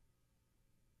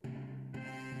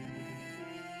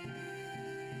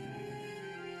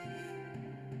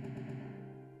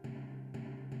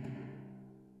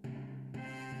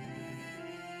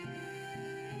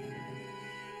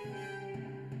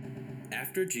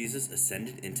After Jesus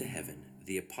ascended into heaven,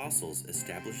 the apostles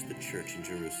established the church in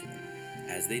Jerusalem.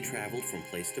 As they traveled from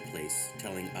place to place,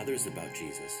 telling others about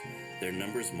Jesus, their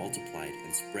numbers multiplied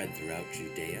and spread throughout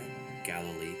Judea,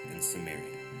 Galilee, and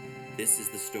Samaria. This is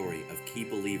the story of key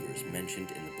believers mentioned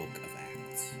in the book of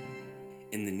Acts.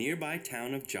 In the nearby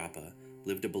town of Joppa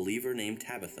lived a believer named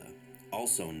Tabitha,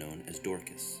 also known as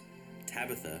Dorcas.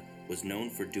 Tabitha was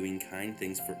known for doing kind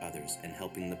things for others and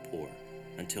helping the poor,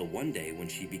 until one day when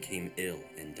she became ill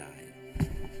and died.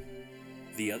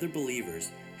 The other believers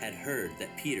had heard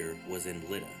that Peter was in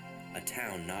Lydda, a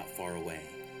town not far away,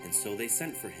 and so they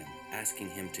sent for him, asking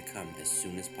him to come as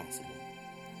soon as possible.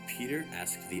 Peter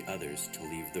asked the others to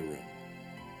leave the room.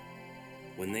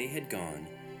 When they had gone,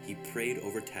 he prayed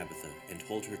over Tabitha and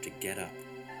told her to get up.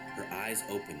 Her eyes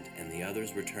opened, and the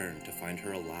others returned to find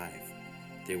her alive.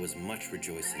 There was much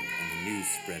rejoicing, and the news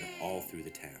spread all through the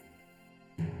town.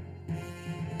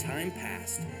 Time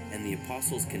passed, and the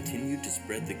apostles continued to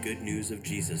spread the good news of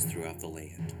Jesus throughout the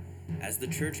land. As the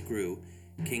church grew,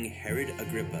 King Herod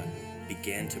Agrippa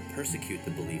began to persecute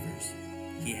the believers.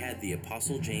 He had the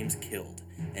apostle James killed,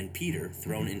 and Peter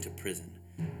thrown into prison.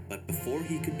 But before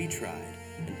he could be tried,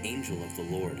 an angel of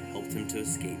the Lord helped him to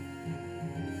escape.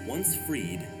 Once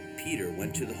freed, Peter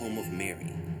went to the home of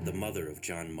Mary, the mother of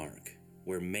John Mark,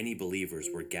 where many believers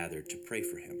were gathered to pray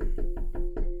for him.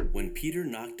 When Peter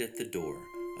knocked at the door,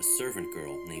 a servant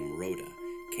girl named Rhoda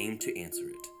came to answer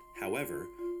it. However,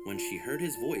 when she heard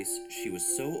his voice, she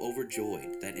was so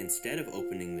overjoyed that instead of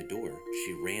opening the door,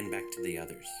 she ran back to the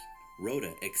others.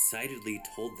 Rhoda excitedly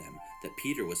told them that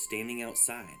Peter was standing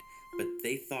outside, but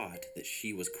they thought that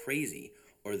she was crazy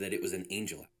or that it was an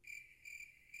angel.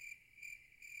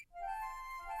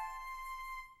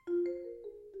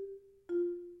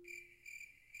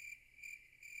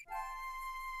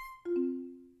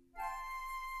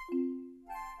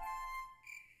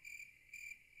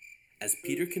 As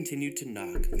Peter continued to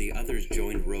knock, the others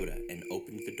joined Rhoda and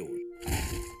opened the door.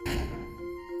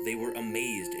 They were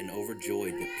amazed and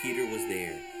overjoyed that Peter was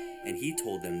there, and he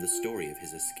told them the story of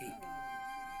his escape.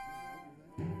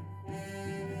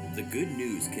 The good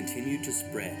news continued to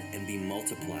spread and be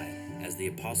multiplied as the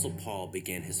Apostle Paul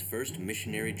began his first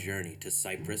missionary journey to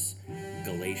Cyprus,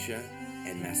 Galatia,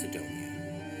 and Macedonia.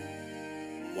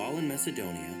 While in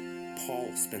Macedonia,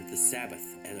 Paul spent the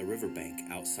Sabbath at a riverbank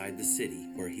outside the city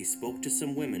where he spoke to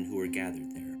some women who were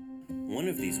gathered there. One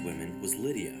of these women was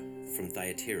Lydia from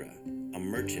Thyatira, a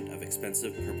merchant of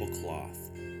expensive purple cloth.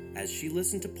 As she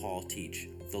listened to Paul teach,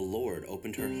 the Lord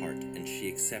opened her heart and she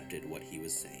accepted what he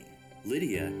was saying.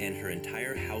 Lydia and her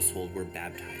entire household were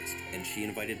baptized, and she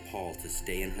invited Paul to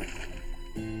stay in her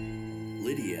home.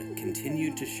 Lydia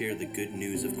continued to share the good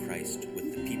news of Christ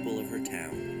with the people of her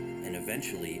town, and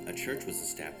eventually a church was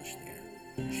established there.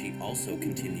 She also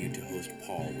continued to host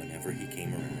Paul whenever he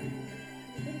came around.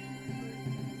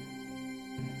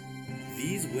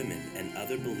 These women and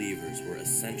other believers were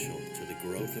essential to the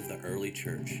growth of the early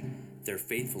church. Their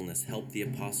faithfulness helped the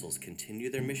apostles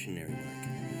continue their missionary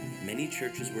work. Many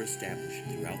churches were established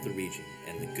throughout the region,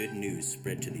 and the good news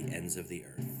spread to the ends of the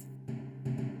earth.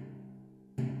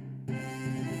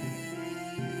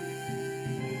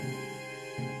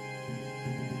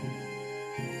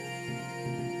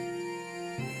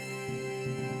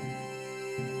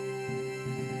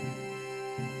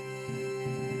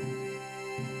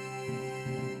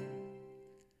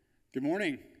 Good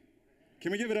morning.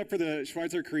 Can we give it up for the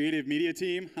Schweitzer Creative Media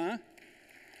team, huh?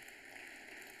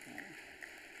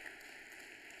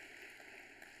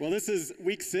 Well, this is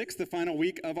week 6, the final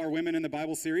week of our Women in the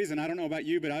Bible series, and I don't know about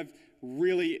you, but I've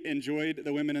really enjoyed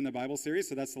the Women in the Bible series,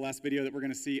 so that's the last video that we're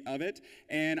going to see of it.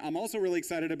 And I'm also really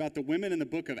excited about the women in the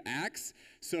book of Acts,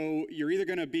 so you're either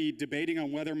going to be debating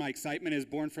on whether my excitement is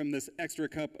born from this extra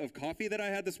cup of coffee that I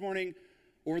had this morning,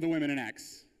 or the women in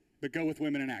Acts. But go with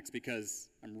women in Acts, because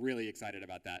I'm really excited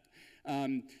about that.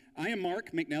 I am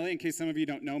Mark McKnelly. In case some of you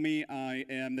don't know me, I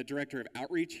am the director of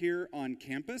outreach here on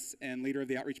campus and leader of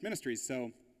the outreach ministries. So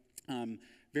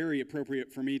very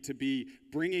appropriate for me to be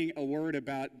bringing a word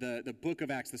about the book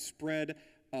of Acts, the spread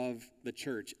of the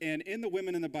church. And in the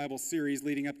Women in the Bible series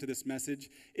leading up to this message,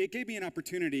 it gave me an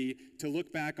opportunity to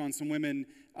look back on some women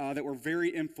that were very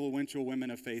influential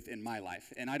women of faith in my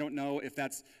life. And I don't know if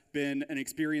that's been an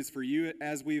experience for you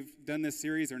as we've done this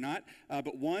series or not,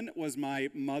 but one was my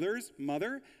mother's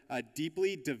mother, a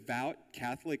deeply devout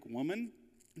Catholic woman,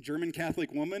 German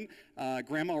Catholic woman,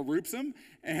 Grandma Rupsum,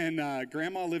 and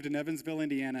Grandma lived in Evansville,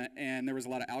 Indiana, and there was a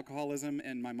lot of alcoholism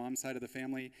in my mom's side of the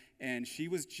family, and she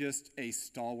was just a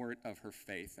stalwart of her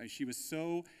faith. And she was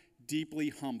so deeply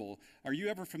humble. Are you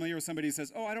ever familiar with somebody who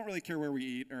says, "Oh, I don't really care where we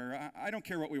eat," or "I don't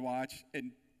care what we watch,"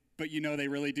 but you know they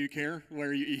really do care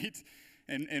where you eat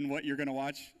and what you're going to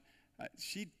watch.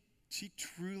 She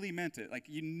truly meant it. Like,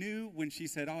 you knew when she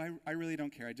said, oh, I really don't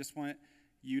care. I just want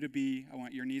I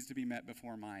want your needs to be met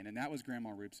before mine. And that was Grandma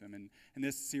Roopsum. And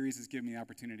this series has given me the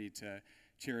opportunity to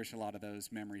cherish a lot of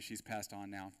those memories she's passed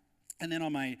on now. And then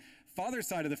on my father's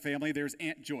side of the family, there's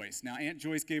Aunt Joyce. Now, Aunt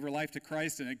Joyce gave her life to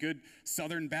Christ in a good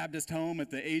Southern Baptist home at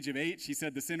the age of 8. She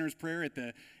said the sinner's prayer at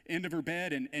the end of her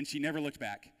bed, and she never looked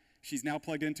back. She's now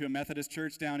plugged into a Methodist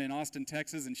church down in Austin,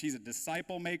 Texas, and she's a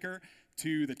disciple maker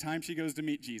to the time she goes to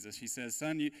meet Jesus. She says,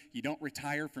 son, you don't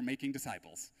retire from making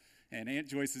disciples. And Aunt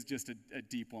Joyce is just a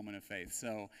deep woman of faith.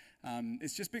 So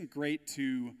it's just been great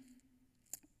to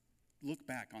look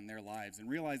back on their lives and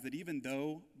realize that even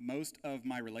though most of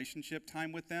my relationship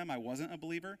time with them, I wasn't a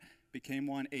believer, became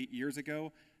one 8 years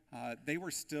ago, they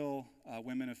were still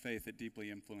women of faith that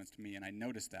deeply influenced me, and I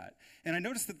noticed that. And I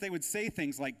noticed that they would say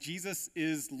things like, Jesus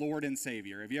is Lord and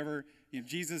Savior. Have you ever,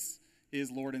 Jesus is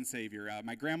Lord and Savior.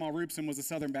 My grandma Roopson was a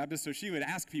Southern Baptist, so she would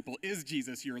ask people, is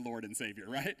Jesus your Lord and Savior,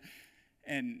 right?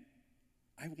 And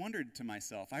I wondered to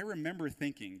myself, I remember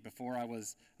thinking before I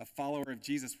was a follower of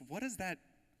Jesus, what does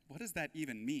that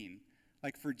even mean?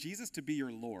 Like, for Jesus to be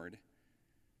your Lord,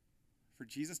 for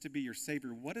Jesus to be your Savior,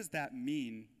 what does that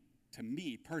mean to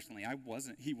me personally?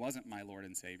 He wasn't my Lord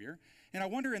and Savior. And I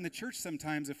wonder in the church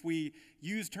sometimes if we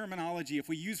use terminology, if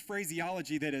we use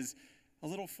phraseology that is a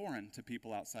little foreign to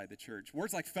people outside the church.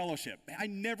 Words like fellowship. I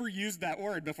never used that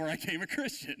word before I became a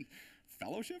Christian.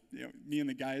 Fellowship? Me and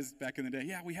the guys back in the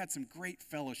day, we had some great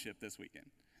fellowship this weekend.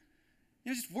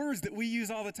 Just words that we use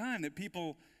all the time that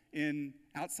people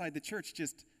outside the church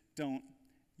just don't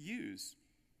use.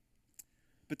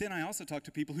 But then I also talk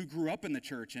to people who grew up in the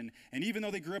church, and even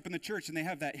though they grew up in the church and they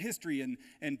have that history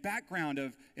and background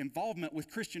of involvement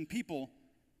with Christian people,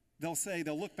 they'll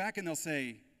look back and they'll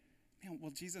say, man,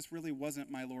 well, Jesus really wasn't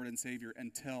my Lord and Savior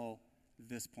until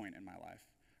this point in my life.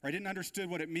 Or I didn't understand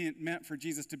what it meant for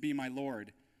Jesus to be my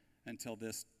Lord until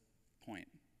this point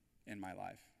in my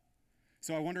life.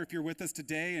 So I wonder if you're with us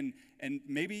today and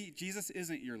maybe Jesus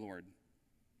isn't your Lord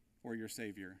or your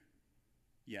Savior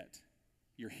yet.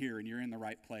 You're here and you're in the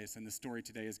right place, and the story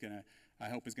today I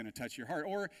hope is going to touch your heart.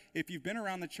 Or if you've been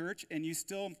around the church and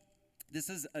this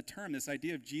is a term, this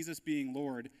idea of Jesus being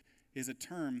Lord is a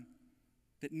term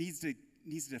that needs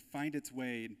to find its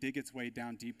way and dig its way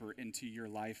down deeper into your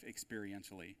life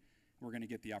experientially. We're going to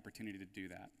get the opportunity to do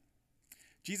that.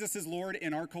 Jesus is Lord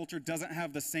in our culture doesn't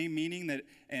have the same meaning that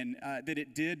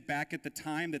it did back at the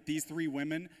time that these three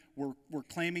women were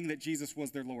claiming that Jesus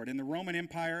was their Lord. In the Roman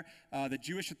Empire, the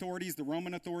Jewish authorities, the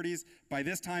Roman authorities, by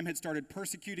this time had started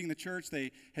persecuting the church.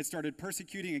 They had started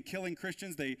persecuting and killing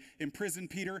Christians. They imprisoned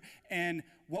Peter. And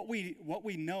what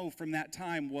we know from that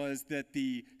time was that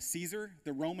the Caesar,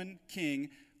 the Roman king,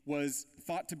 was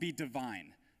thought to be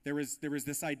divine. There was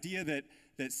this idea that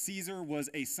Caesar was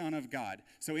a son of God.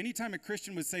 So anytime a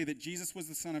Christian would say that Jesus was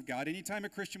the Son of God, anytime a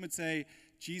Christian would say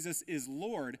Jesus is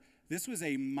Lord, this was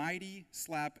a mighty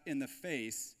slap in the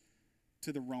face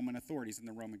to the Roman authorities and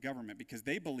the Roman government because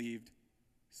they believed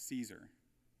Caesar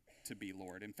to be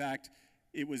Lord. In fact,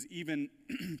 it was even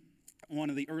one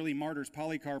of the early martyrs,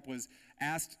 Polycarp, was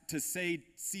asked to say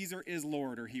Caesar is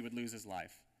Lord or he would lose his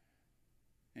life.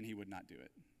 And he would not do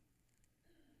it.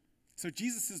 So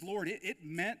Jesus is Lord. It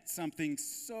meant something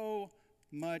so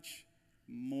much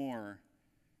more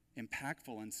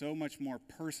impactful and so much more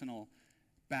personal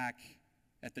back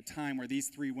at the time where these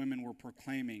three women were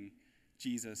proclaiming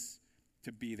Jesus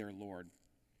to be their Lord.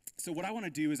 So what I want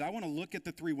to do is I want to look at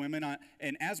the three women,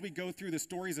 and as we go through the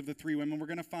stories of the three women, we're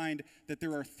going to find that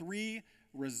there are three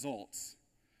results.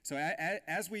 So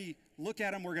as we look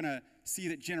at them, we're going to see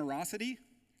that generosity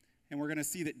and we're going to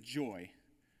see that joy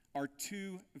are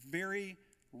two very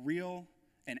real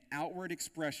and outward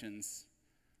expressions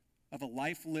of a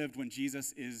life lived when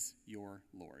Jesus is your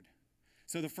Lord.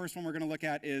 So the first one we're going to look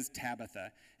at is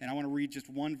Tabitha. And I want to read just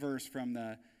one verse from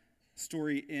the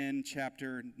story in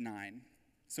chapter 9.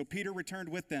 So Peter returned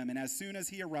with them, and as soon as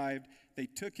he arrived, they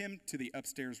took him to the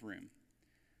upstairs room.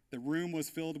 The room was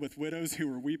filled with widows who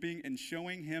were weeping and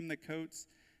showing him the coats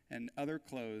and other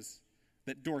clothes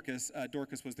that Dorcas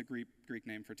was the Greek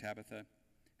name for Tabitha,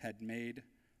 had made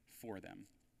for them.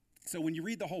 So when you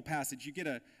read the whole passage, you get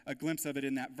a glimpse of it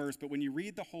in that verse, but when you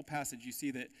read the whole passage, you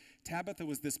see that Tabitha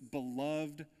was this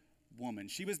beloved woman.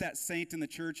 She was that saint in the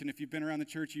church, and if you've been around the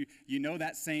church, you know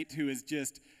that saint who is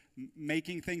just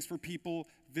making things for people,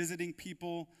 visiting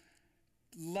people,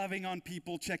 loving on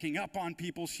people, checking up on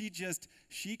people. She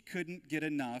couldn't get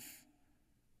enough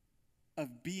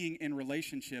of being in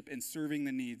relationship and serving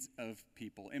the needs of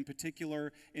people. In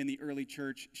particular, in the early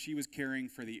church, she was caring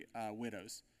for the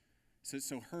widows.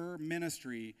 So her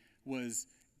ministry was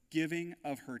giving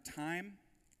of her time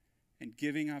and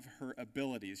giving of her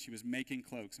abilities. She was making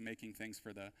cloaks and making things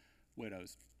for the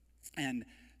widows. And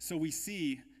so we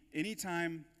see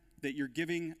anytime that you're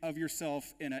giving of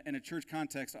yourself in a church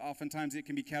context, oftentimes it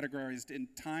can be categorized in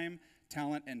time,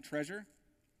 talent, and treasure.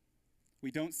 We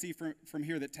don't see from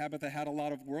here that Tabitha had a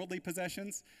lot of worldly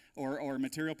possessions or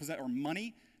material possessions or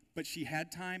money, but she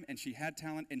had time and she had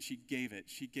talent and she gave it.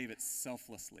 She gave it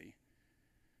selflessly.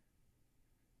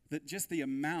 That just the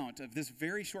amount of this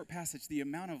very short passage, the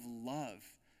amount of love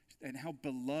and how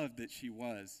beloved that she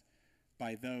was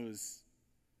by those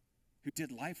who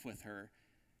did life with her.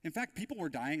 In fact, people were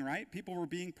dying, right? People were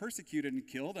being persecuted and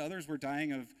killed. Others were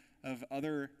dying of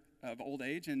old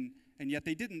age, and yet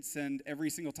they didn't send, every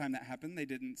single time that happened, they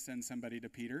didn't send somebody to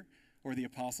Peter or the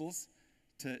apostles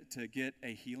to get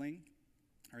a healing,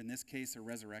 or in this case, a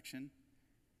resurrection.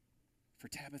 For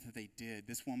Tabitha, they did.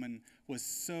 This woman was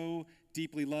so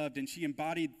deeply loved, and she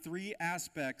embodied 3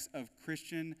 aspects of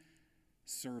Christian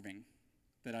serving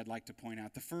that I'd like to point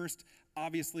out. The first,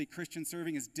 obviously, Christian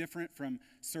serving is different from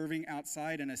serving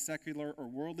outside in a secular or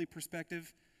worldly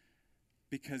perspective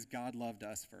because God loved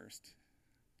us first.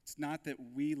 It's not that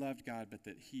we loved God, but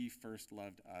that he first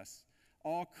loved us.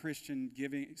 All Christian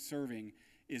serving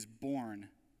is born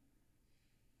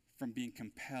from being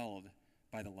compelled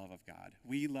by the love of God.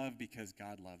 We love because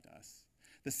God loved us.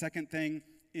 The second thing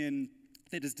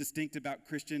that is distinct about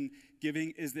Christian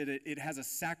giving is that it has a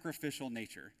sacrificial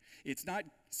nature. It's not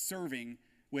serving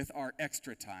with our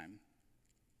extra time.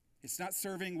 It's not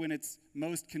serving when it's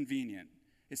most convenient.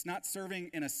 It's not serving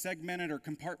in a segmented or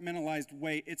compartmentalized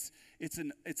way. It's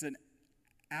an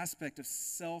aspect of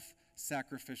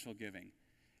self-sacrificial giving.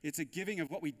 It's a giving of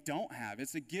what we don't have.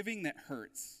 It's a giving that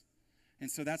hurts. And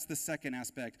so that's the second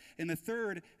aspect. And the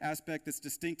third aspect that's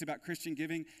distinct about Christian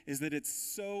giving is that it's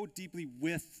so deeply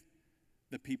with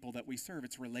the people that we serve.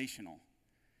 It's relational.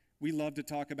 We love to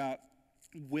talk about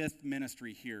with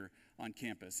ministry here on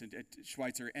campus at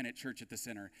Schweitzer and at church at the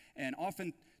center. And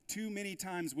often, too many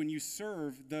times when you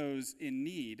serve those in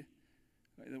need,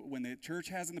 when the church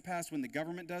has in the past, when the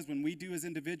government does, when we do as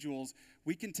individuals,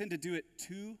 we can tend to do it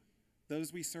to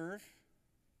those we serve.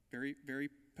 Very, very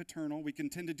paternal. We can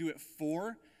tend to do it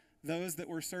for those that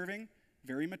we're serving.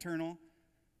 Very maternal.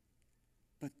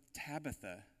 But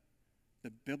Tabitha,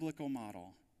 the biblical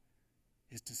model,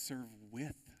 is to serve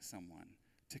with someone,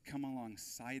 to come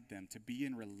alongside them, to be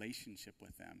in relationship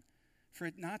with them. For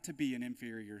it not to be an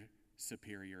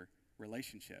inferior-superior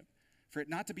relationship. For it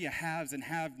not to be a haves and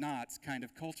have-nots kind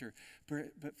of culture,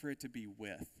 but for it to be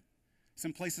with.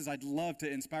 Some places I'd love to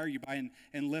inspire you by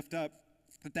and lift up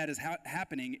that is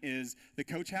happening is the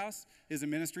Coach House is a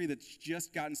ministry that's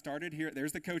just gotten started here.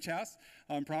 There's the Coach House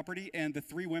on property, and the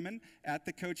 3 women at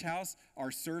the Coach House are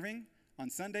serving on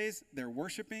Sundays. They're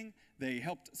worshiping. They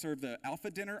helped serve the Alpha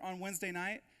Dinner on Wednesday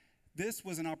night. This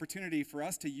was an opportunity for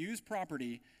us to use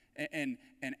property and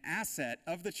an asset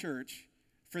of the church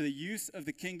for the use of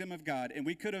the kingdom of God, and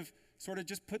we could have sort of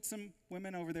just put some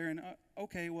women over there and,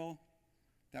 okay, well,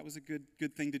 that was a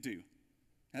good thing to do.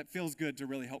 That feels good to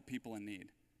really help people in need.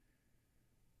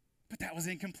 But that was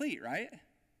incomplete, right?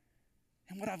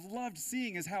 And what I've loved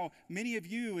seeing is how many of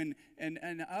you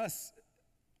and us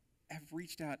have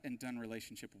reached out and done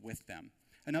relationship with them.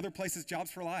 Another place is Jobs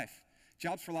for Life.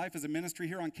 Jobs for Life is a ministry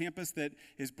here on campus that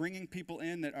is bringing people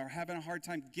in that are having a hard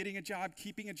time getting a job,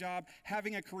 keeping a job,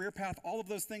 having a career path, all of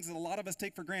those things that a lot of us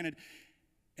take for granted.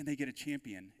 And they get a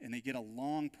champion, and they get a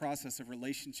long process of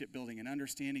relationship building and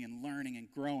understanding and learning and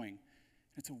growing.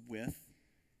 It's a with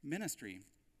ministry.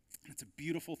 It's a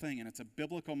beautiful thing, and it's a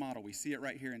biblical model. We see it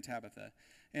right here in Tabitha.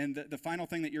 And the final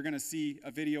thing that you're going to see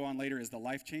a video on later is the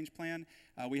Life Change Plan.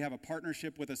 We have a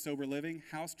partnership with a Sober Living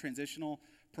House transitional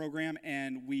program,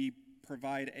 and we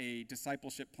provide a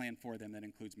discipleship plan for them that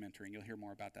includes mentoring. You'll hear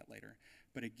more about that later.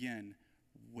 But again,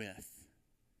 with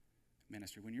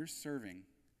ministry. When you're serving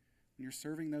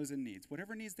those in needs,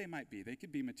 whatever needs they might be, they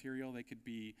could be material, they could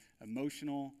be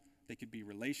emotional, they could be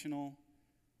relational.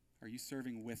 Are you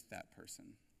serving with that person?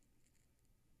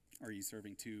 Are you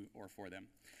serving to or for them?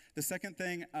 The second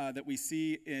thing that we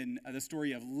see in the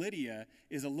story of Lydia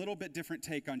is a little bit different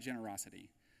take on generosity.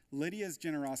 Lydia's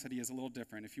generosity is a little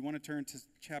different. If you want to turn to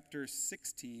chapter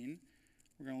 16,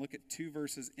 we're going to look at 2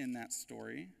 verses in that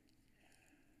story.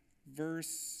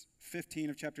 Verse 15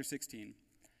 of chapter 16.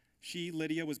 She,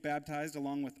 Lydia, was baptized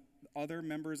along with other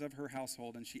members of her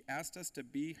household, and she asked us to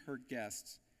be her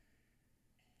guests.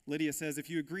 Lydia says, if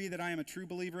you agree that I am a true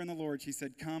believer in the Lord, she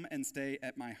said, come and stay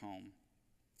at my home.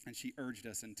 And she urged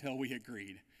us until we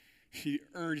agreed. She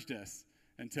urged us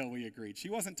until we agreed. She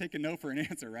wasn't taking no for an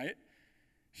answer, right?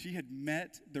 She had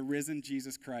met the risen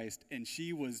Jesus Christ, and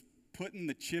she was putting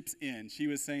the chips in. She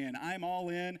was saying, I'm all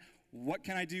in. What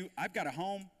can I do? I've got a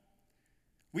home.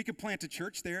 We could plant a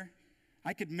church there.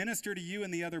 I could minister to you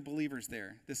and the other believers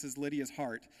there. This is Lydia's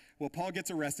heart. Well, Paul gets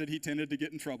arrested. He tended to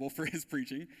get in trouble for his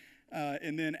preaching.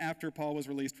 And then after Paul was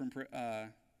released from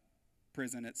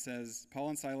prison, it says, Paul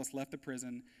and Silas left the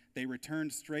prison. They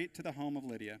returned straight to the home of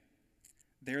Lydia.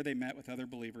 There they met with other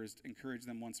believers, encouraged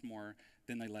them once more.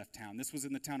 Then they left town. This was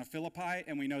in the town of Philippi,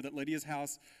 and we know that Lydia's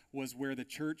house was where the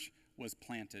church was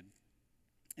planted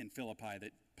in Philippi,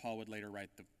 that Paul would later write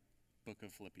the book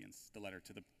of Philippians, the letter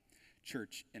to the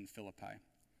church in Philippi.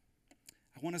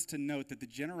 I want us to note that the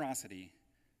generosity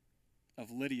of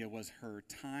Lydia was her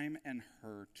time and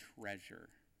her treasure.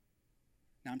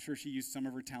 Now, I'm sure she used some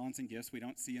of her talents and gifts. We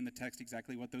don't see in the text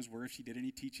exactly what those were, if she did any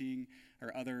teaching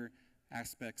or other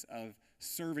aspects of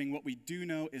serving. What we do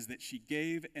know is that she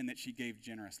gave, and that she gave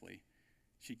generously.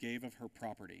 She gave of her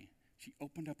property. She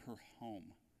opened up her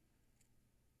home.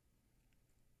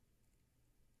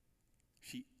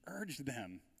 She urged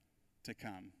them to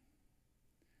come.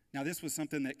 Now, this was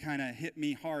something that kind of hit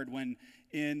me hard when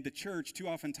in the church, too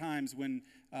often times when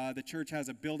the church has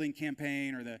a building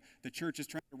campaign or the church is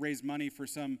trying to raise money for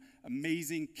some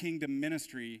amazing kingdom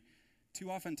ministry,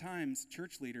 too often times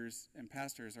church leaders and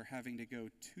pastors are having to go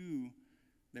to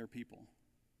their people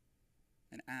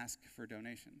and ask for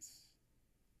donations.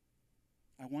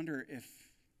 I wonder if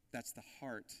that's the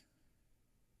heart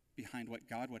behind what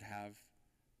God would have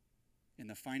in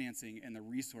the financing and the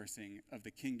resourcing of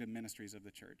the kingdom ministries of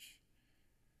the church.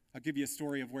 I'll give you a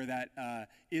story of where that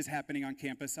is happening on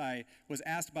campus. I was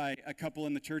asked by a couple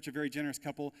in the church, a very generous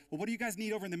couple, well, what do you guys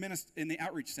need over in the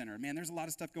outreach center? Man, there's a lot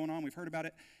of stuff going on. We've heard about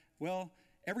it. Well,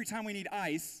 every time we need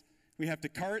ice, we have to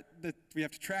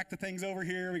track the things over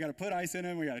here. We got to put ice in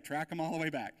them. We got to track them all the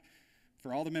way back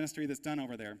for all the ministry that's done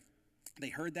over there. They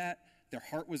heard that. Their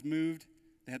heart was moved.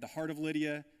 They had the heart of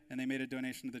Lydia, and they made a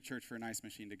donation to the church for an ice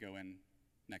machine to go in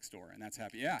next door, and that's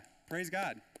happy. Yeah, praise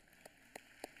God.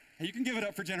 Hey, you can give it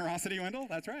up for generosity, Wendell.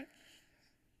 That's right.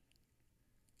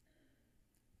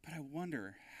 But I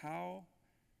wonder how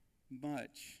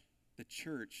much the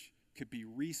church could be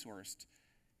resourced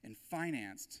and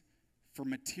financed for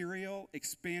material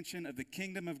expansion of the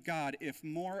kingdom of God if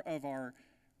more of our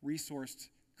resourced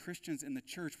Christians in the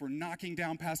church were knocking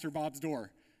down Pastor Bob's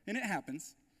door. And it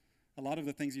happens. A lot of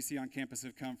the things you see on campus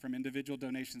have come from individual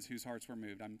donations whose hearts were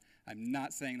moved. I'm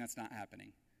not saying that's not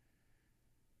happening.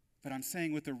 But I'm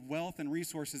saying with the wealth and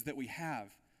resources that we have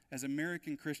as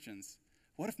American Christians,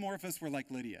 what if more of us were like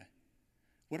Lydia?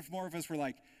 What if more of us were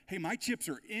like, hey, my chips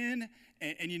are in,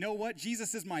 and you know what?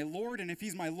 Jesus is my Lord, and if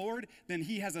he's my Lord, then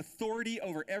he has authority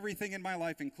over everything in my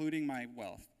life, including my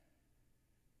wealth.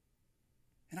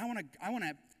 And I want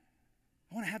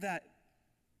to have that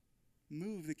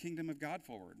move the kingdom of God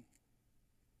forward.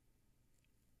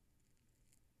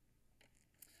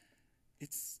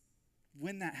 It's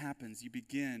when that happens, you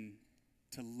begin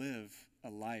to live a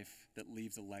life that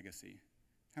leaves a legacy.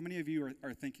 How many of you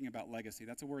are thinking about legacy?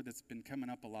 That's a word that's been coming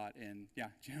up a lot in,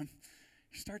 Jim.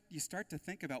 You start to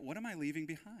think about, what am I leaving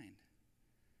behind?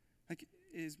 Like,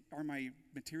 are my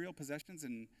material possessions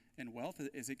and wealth,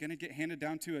 is it going to get handed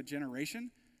down to a generation?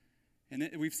 And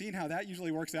we've seen how that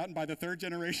usually works out, and by the third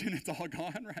generation, it's all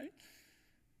gone, right?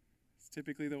 It's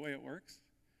typically the way it works.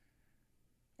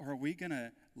 Or are we going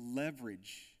to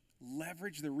leverage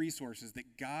the resources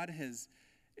that God has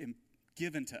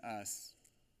given to us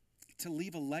to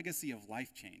leave a legacy of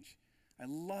life change? I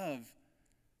love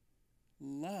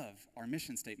our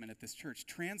mission statement at this church,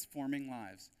 transforming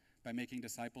lives by making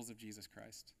disciples of Jesus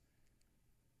Christ.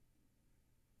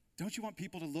 Don't you want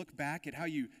people to look back at how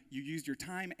you used your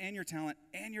time and your talent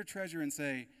and your treasure and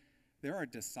say, there are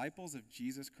disciples of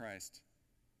Jesus Christ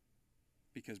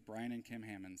because Brian and Kim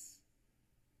Hammonds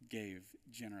gave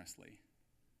generously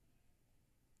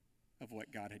of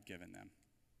what God had given them?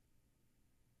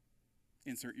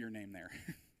 Insert your name there.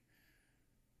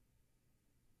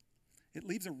 It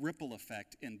leaves a ripple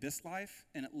effect in this life,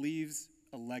 and it leaves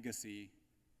a legacy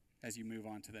as you move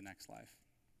on to the next life.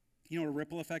 You know what a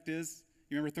ripple effect is?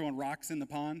 You remember throwing rocks in the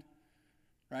pond,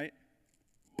 right?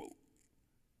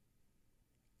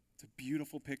 It's a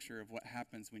beautiful picture of what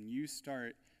happens when you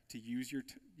start to use your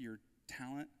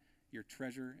talent, your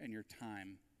treasure, and your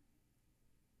time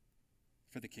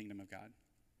for the kingdom of God.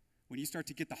 When you start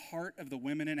to get the heart of the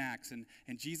women in Acts, and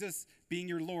Jesus being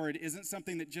your Lord isn't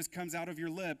something that just comes out of your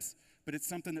lips, but it's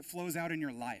something that flows out in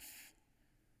your life.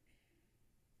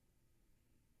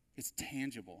 It's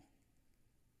tangible.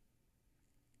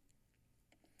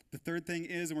 The third thing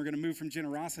is, and we're going to move from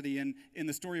generosity, and in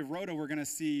the story of Rhoda, we're going to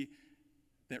see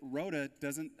that Rhoda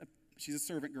doesn't, she's a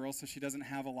servant girl, so she doesn't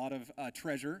have a lot of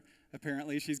treasure.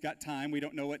 Apparently, she's got time. We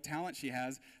don't know what talent she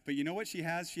has. But you know what she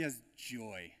has? She has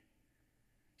joy.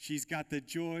 She's got the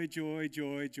joy, joy,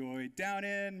 joy, joy down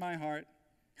in my heart.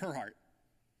 Her heart.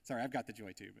 Sorry, I've got the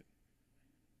joy too. But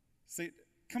say,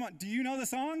 come on, do you know the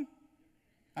song?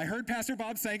 I heard Pastor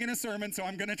Bob sang in a sermon, so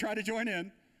I'm going to try to join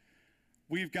in.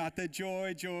 We've got the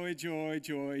joy, joy, joy,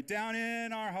 joy down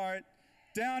in our heart,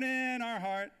 down in our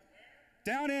heart,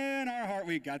 down in our heart.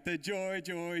 We got the joy,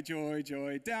 joy, joy,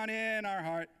 joy down in our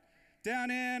heart,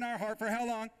 down in our heart. For how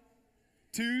long?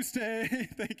 To stay.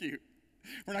 Thank you.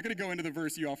 We're not going to go into the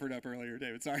verse you offered up earlier,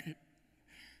 David. Sorry.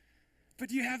 But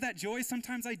do you have that joy?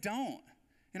 Sometimes I don't.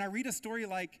 And I read a story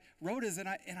like Rhoda's, and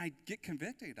I get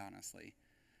convicted, honestly.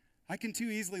 I can too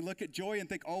easily look at joy and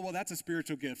think, oh, well, that's a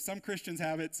spiritual gift. Some Christians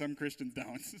have it, some Christians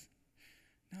don't.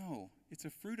 No, it's a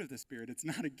fruit of the Spirit. It's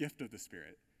not a gift of the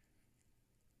Spirit.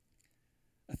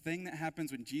 A thing that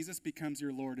happens when Jesus becomes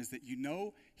your Lord is that you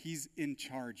know he's in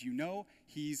charge. You know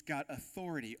he's got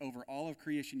authority over all of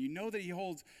creation. You know that he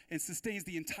holds and sustains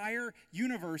the entire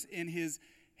universe in his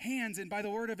hands and by the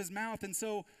word of his mouth. And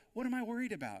so what am I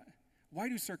worried about? Why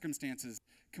do circumstances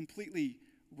completely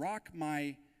rock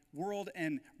my world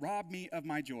and rob me of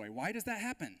my joy? Why does that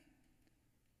happen?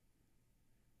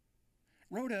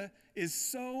 Rhoda is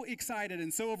so excited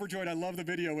and so overjoyed. I love the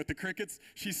video with the crickets.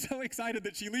 She's so excited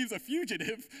that she leaves a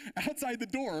fugitive outside the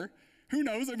door. Who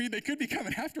knows? I mean, they could be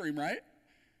coming after him, right?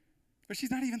 But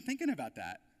she's not even thinking about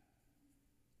that.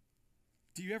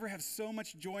 Do you ever have so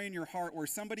much joy in your heart where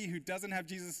somebody who doesn't have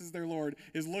Jesus as their Lord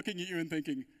is looking at you and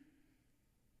thinking,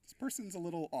 this person's a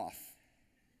little off.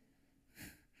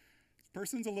 This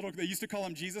person's a little, they used to call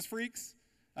them Jesus freaks.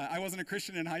 I wasn't a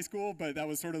Christian in high school, but that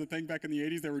was sort of the thing back in the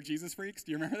 80s. There were Jesus freaks.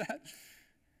 Do you remember that?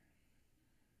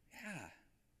 Yeah.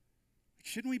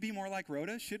 Shouldn't we be more like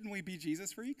Rhoda? Shouldn't we be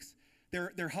Jesus freaks?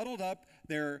 They're huddled up.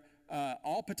 They're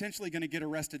all potentially going to get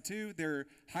arrested too. They're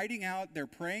hiding out. They're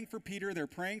praying for Peter. They're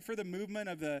praying for the movement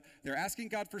of they're asking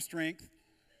God for strength.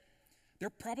 They're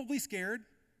probably scared.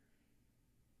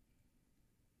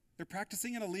 They're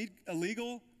practicing an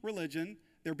illegal religion.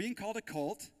 They're being called a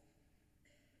cult.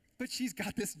 But she's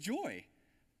got this joy.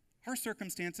 Our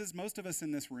circumstances, most of us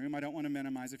in this room, I don't want to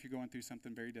minimize if you're going through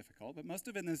something very difficult, but most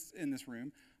of in this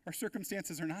room, our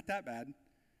circumstances are not that bad.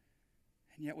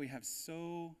 And yet we have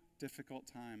so difficult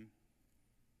time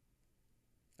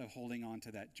of holding on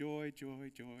to that joy, joy,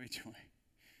 joy, joy.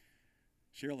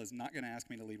 Cheryl is not going to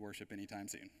ask me to lead worship anytime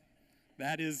soon.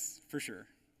 That is for sure.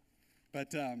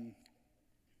 But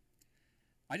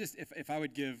if I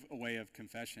would give a way of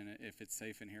confession, if it's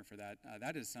safe in here for that,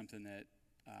 that is something that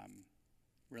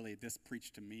really this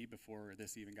preached to me before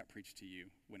this even got preached to you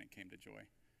when it came to joy.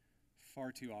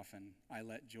 Far too often, I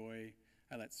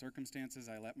let circumstances,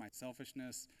 I let my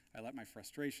selfishness, I let my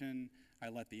frustration, I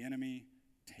let the enemy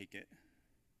take it.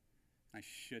 I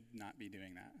should not be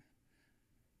doing that.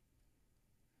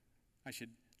 I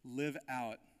should live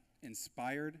out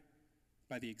inspired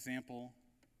by the example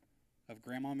of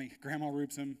Grandma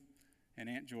Roopsum and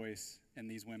Aunt Joyce and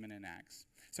these women in Acts.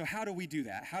 So how do we do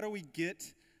that? How do we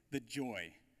get the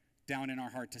joy down in our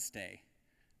heart to stay?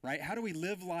 Right? How do we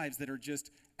live lives that are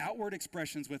just outward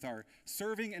expressions with our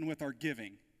serving and with our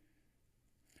giving?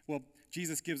 Well,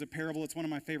 Jesus gives a parable. It's one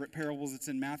of my favorite parables. It's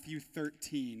in Matthew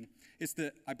 13.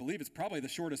 I believe it's probably the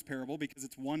shortest parable because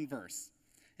it's one verse.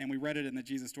 And we read it in the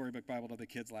Jesus Storybook Bible to the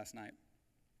kids last night.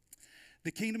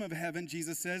 The kingdom of heaven,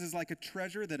 Jesus says, is like a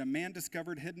treasure that a man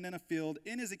discovered hidden in a field.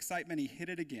 In his excitement, he hid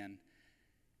it again.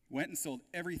 Went and sold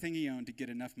everything he owned to get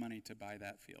enough money to buy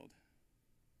that field.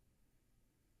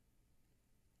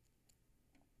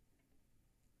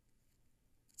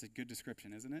 It's a good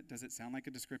description, isn't it? Does it sound like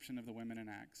a description of the women in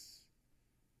Acts?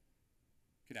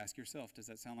 You could ask yourself, does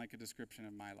that sound like a description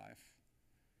of my life?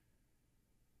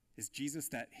 Is Jesus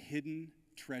that hidden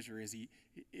treasure? Is he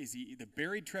the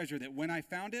buried treasure that when I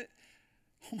found it,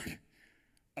 oh my,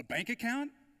 a bank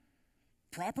account?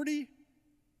 Property?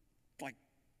 Like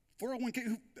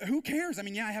 401k? Who cares? I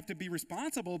mean, yeah, I have to be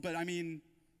responsible, but I mean,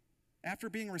 after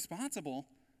being responsible,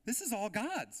 this is all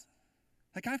God's.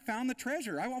 Like I found the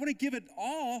treasure. I want to give it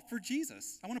all for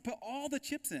Jesus. I want to put all the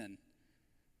chips in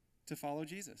to follow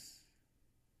Jesus.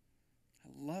 I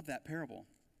love that parable.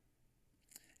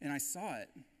 And I saw it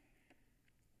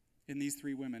in these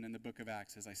three women in the book of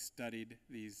Acts as I studied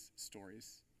these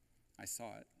stories. I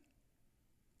saw it.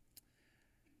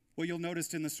 Well, you'll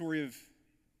notice in the story of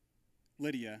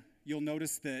Lydia, you'll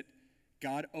notice that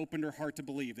God opened her heart to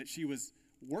believe, that she was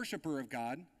a worshiper of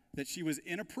God, that she was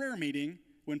in a prayer meeting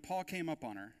when Paul came up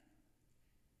on her.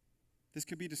 This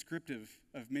could be descriptive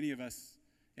of many of us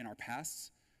in our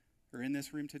pasts, or in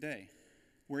this room today.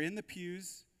 We're in the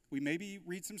pews. We maybe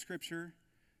read some scripture.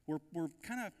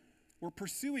 We're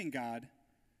pursuing God,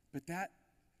 but that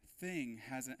thing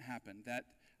hasn't happened. That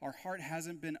our heart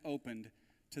hasn't been opened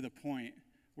to the point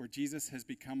where Jesus has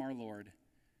become our Lord,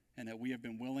 and that we have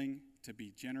been willing to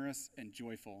be generous and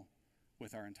joyful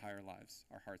with our entire lives,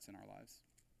 our hearts and our lives.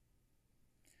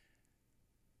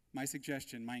 My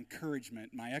suggestion, my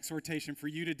encouragement, my exhortation for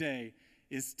you today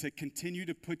is to continue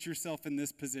to put yourself in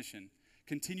this position.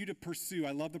 Continue to pursue.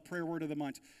 I love the prayer word of the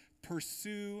month.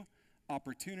 Pursue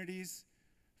opportunities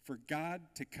for God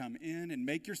to come in and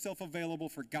make yourself available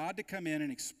for God to come in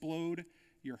and explode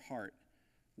your heart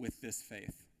with this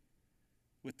faith.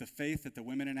 With the faith that the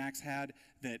women in Acts had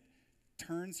that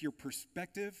turns your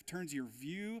perspective, turns your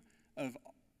view of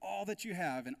all that you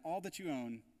have and all that you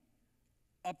own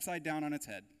upside down on its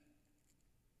head.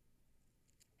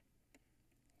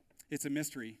 It's a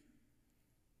mystery.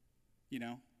 You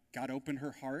know, God opened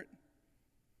her heart.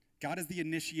 God is the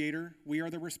initiator. We are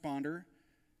the responder.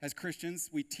 As Christians,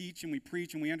 we teach and we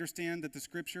preach and we understand that the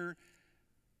scripture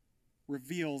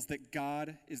reveals that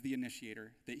God is the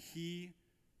initiator, that he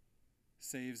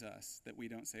saves us, that we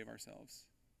don't save ourselves,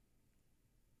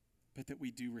 but that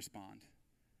we do respond,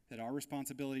 that our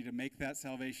responsibility to make that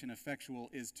salvation effectual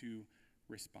is to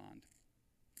respond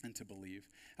and to believe.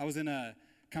 I was in a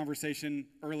conversation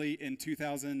early in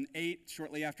 2008,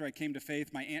 shortly after I came to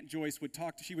faith. My Aunt Joyce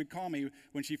she would call me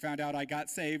when she found out I got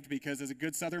saved, because as a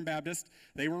good Southern Baptist,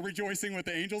 they were rejoicing with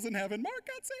the angels in heaven. Mark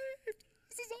got saved.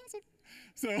 This is awesome.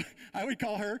 So I would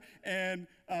call her, and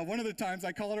one of the times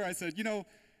I called her, I said,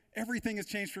 everything has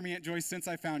changed for me, Aunt Joyce, since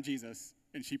I found Jesus.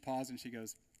 And she paused and she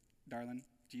goes, darling,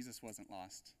 Jesus wasn't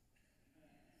lost.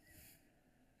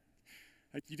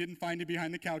 Like, you didn't find him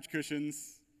behind the couch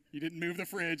cushions. You didn't move the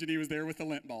fridge and he was there with the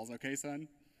lint balls, okay, son?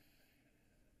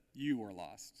 You were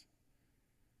lost.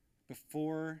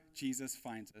 Before Jesus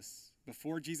finds us,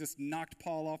 before Jesus knocked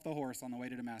Paul off the horse on the way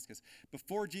to Damascus,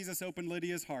 before Jesus opened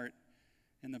Lydia's heart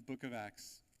in the book of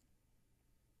Acts,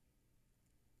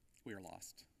 we are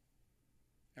lost.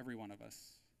 Every one of us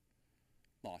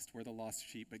lost. We're the lost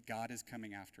sheep, but God is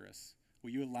coming after us. Will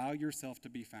you allow yourself to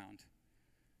be found?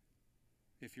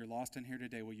 If you're lost in here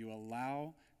today, will you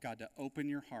allow God to open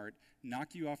your heart,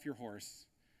 knock you off your horse,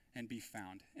 and be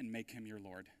found, and make him your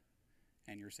Lord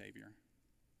and your Savior?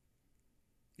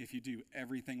 If you do,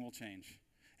 everything will change.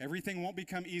 Everything won't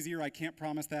become easier. I can't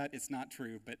promise that. It's not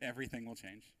true, but everything will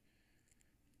change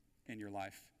in your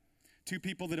life. Two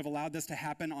people that have allowed this to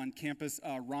happen on campus,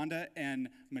 Rhonda and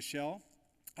Michelle,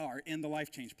 are in the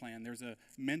Life Change Plan. There's a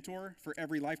mentor for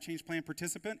every Life Change Plan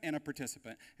participant and a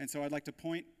participant. And so I'd like to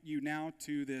point you now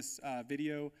to this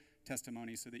video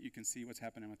testimony so that you can see what's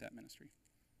happening with that ministry.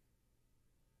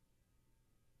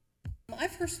 I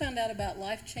first found out about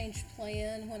Life Change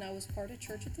Plan when I was part of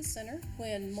Church at the Center,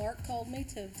 when Mark called me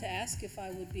to ask if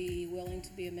I would be willing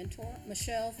to be a mentor.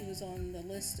 Michelle, who was on the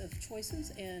list of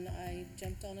choices, and I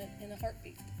jumped on it in a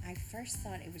heartbeat. I first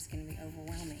thought it was going to be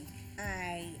overwhelming.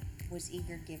 I was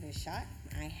eager to give it a shot.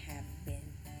 I have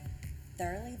been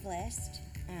thoroughly blessed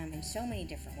in so many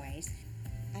different ways.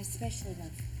 I especially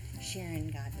love sharing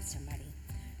God with somebody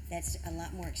that's a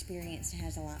lot more experienced,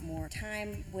 has a lot more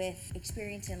time with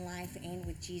experience in life and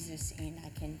with Jesus, and I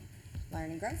can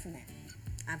learn and grow from that.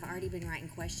 I've already been writing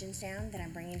questions down that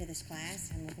I'm bringing to this class.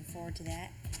 I'm looking forward to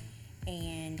that.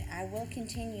 And I will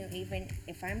continue, even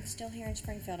if I'm still here in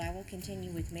Springfield, I will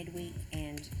continue with midweek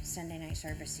and Sunday night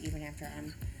service even after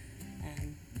I'm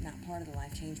not part of the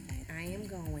Life Change Plan. I am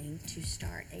going to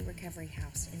start a recovery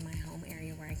house in my home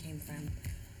area where I came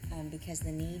from because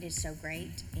the need is so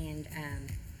great. And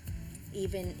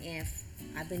even if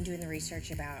I've been doing the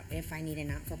research about if I need a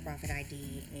not-for-profit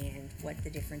ID and what the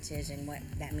difference is and what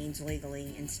that means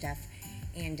legally and stuff.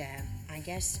 And I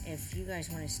guess if you guys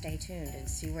want to stay tuned and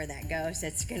see where that goes,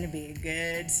 it's going to be a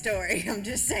good story. I'm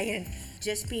just saying,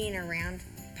 just being around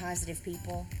positive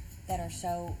people that are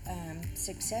so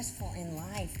successful in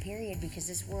life, period, because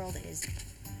this world is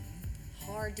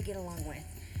hard to get along with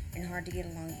and hard to get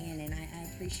along in. And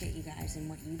I appreciate you guys and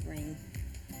what you bring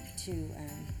to,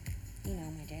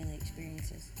 my daily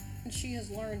experiences. She has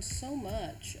learned so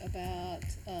much about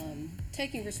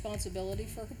taking responsibility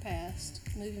for her past,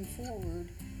 moving forward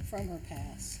from her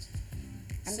past.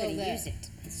 I'm going to use it.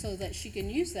 So that she can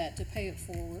use that to pay it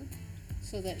forward,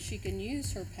 so that she can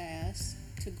use her past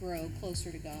to grow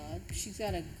closer to God. She's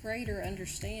got a greater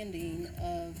understanding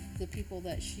of the people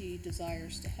that she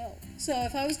desires to help. So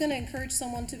if I was going to encourage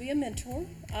someone to be a mentor,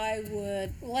 I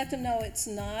would let them know it's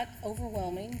not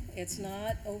overwhelming, it's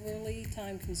not overly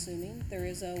time-consuming. There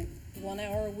is a 1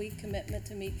 hour a week commitment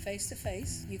to meet face to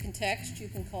face. You can text, you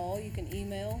can call, you can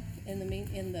email in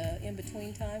the in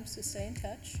between times to stay in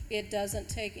touch. It doesn't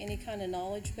take any kind of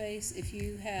knowledge base. If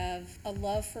you have a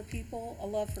love for people, a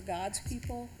love for God's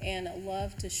people, and a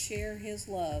love to share His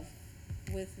love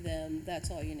with them, that's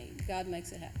all you need. God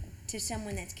makes it happen. To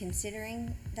someone that's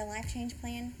considering the Life Change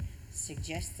Plan,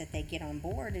 suggest that they get on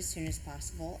board as soon as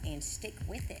possible and stick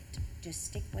with it. Just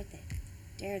stick with it.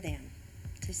 Dare them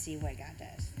to see what God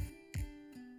does.